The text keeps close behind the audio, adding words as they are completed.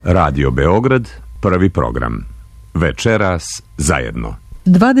Radio Beograd, prvi program. Večeras zajedno.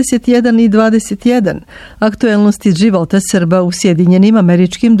 21 i 21. Aktuelnosti života Srba u Sjedinjenim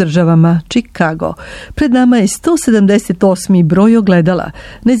Američkim Državama, Chicago. Pred nama je 178. broj Ogledala,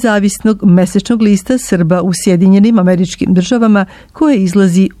 nezavisnog mesečnog lista Srba u Sjedinjenim Američkim Državama, koje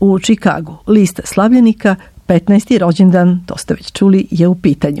izlazi u Chicagu. Lista slavljenika, 15. rođendan, to ste već čuli, je u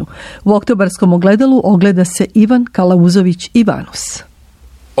pitanju. U oktobarskom Ogledalu ogleda se Ivan Kalauzović Ivanus.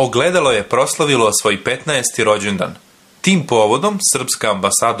 Ogledalo je proslavilo svoj 15. rođendan. Tim povodom, Srpska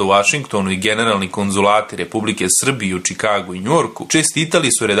ambasada u Vašingtonu i generalni konzulati Republike Srbije u Čikagu i Njujorku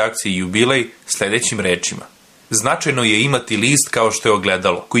čestitali su redakciji jubilej sljedećim rečima. Značajno je imati list kao što je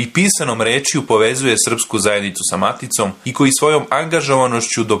Ogledalo, koji pisanom rečju povezuje srpsku zajednicu sa maticom i koji svojom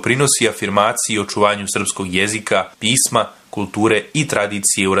angažovanošću doprinosi afirmaciji i očuvanju srpskog jezika, pisma, kulture i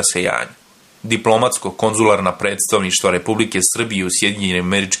tradicije u rasejanju. Diplomatsko-konzularna predstavništva Republike Srbije u Sjedinjenim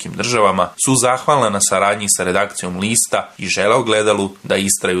Američkim Državama su zahvalna na saradnji sa redakcijom lista i žele Ogledalu da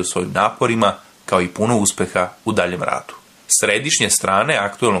istraju u svojim naporima, kao i puno uspeha u daljem radu. Središnje strane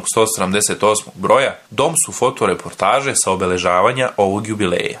aktuelnog 178. broja dom su fotoreportaže sa obeležavanja ovog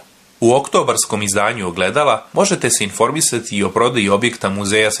jubileja. U oktobarskom izdanju Ogledala možete se informisati i o prodaji objekta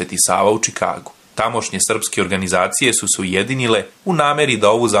Muzeja Sveti Sava u Čikagu. Tamošnje srpske organizacije su se ujedinile u nameri da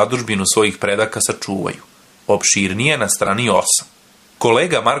ovu zadužbinu svojih predaka sačuvaju. Opširnije na strani 8.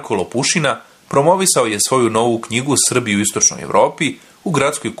 Kolega Marko Lopušina promovisao je svoju novu knjigu Srbi u istočnoj Evropi u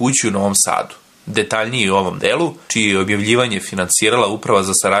gradskoj kući u Novom Sadu. Detaljnije u ovom delu, čije je objavljivanje finansirala Uprava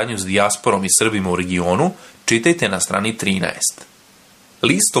za saradnju s dijasporom i Srbima u regionu, čitajte na strani 13.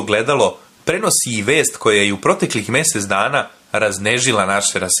 List Ogledalo prenosi i vest koja je u proteklih mjesec dana raznežila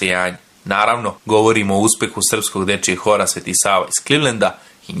naše rasejanje. Naravno, govorimo o uspehu srpskog dečijeg hora Sveti Sava iz Clevelanda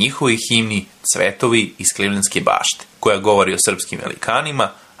i njihovoj himni Cvetovi iz Clevelandske bašte, koja govori o srpskim velikanima,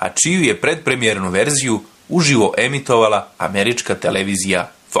 a čiju je predpremjernu verziju uživo emitovala američka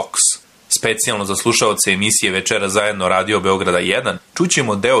televizija Fox. Specijalno za slušaoce emisije Večera zajedno Radio Beograda 1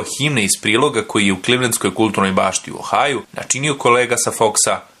 čućemo deo himne iz priloga koji je u Clevelandskoj kulturnoj bašti u Ohaju načinio kolega sa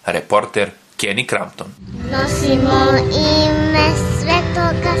Foxa, reporter Kenny Crampton. Nosimo ime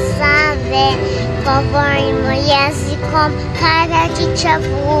Svetoga Save, govorimo jezikom Karadžića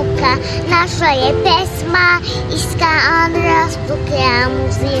Vuka. Naša je pesma iska, on raspuklja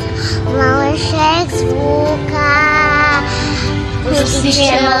muzik malešeg zvuka. Pustit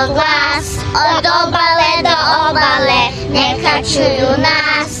ćemo glas od obale do obale, neka čuju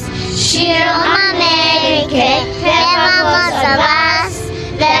nas širom Amerike. Pevamo za vas,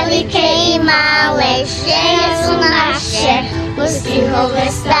 velike i male, želje su naše, uz stihove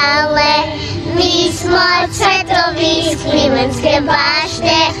stale. Mi smo cvetovi iz Clevelandske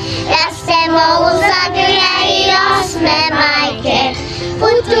bašte, rastemo u zagrljaju i osme majke.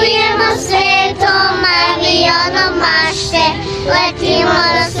 Putujemo svetom avionom mašte, letimo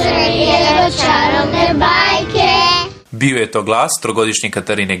do Srbije do čarobne bajke. Bio je to glas trogodišnje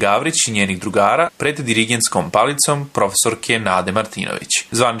Katarine Gavrić i njenih drugara pred dirigentskom palicom profesorke Nade Martinović.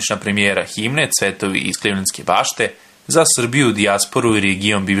 Zvanična premijera himne Cvetovi iz Clevelandske bašte za Srbiju, dijasporu i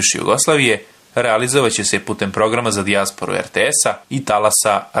region bivše Jugoslavije realizovaće se putem programa za dijasporu RTS-a i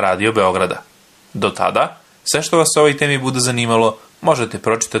talasa Radio Beograda. Do tada, sve što vas o ovoj temi bude zanimalo možete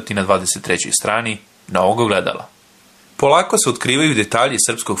pročitati na 23. strani Novog Ogledala. Polako se otkrivaju detalji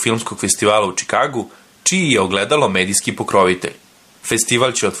Srpskog filmskog festivala u Čikagu, čiji je Ogledalo medijski pokrovitelj.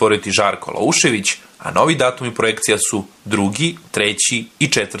 Festival će otvoriti Žarko Laušević, a novi datum i projekcija su 2., 3. i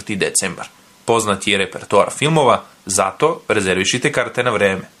 4. decembar. Poznati je repertoar filmova, zato rezervišite karte na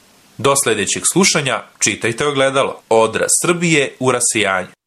vreme. Do sljedećeg slušanja čitajte Ogledalo. Odraz Srbije u rasejanju.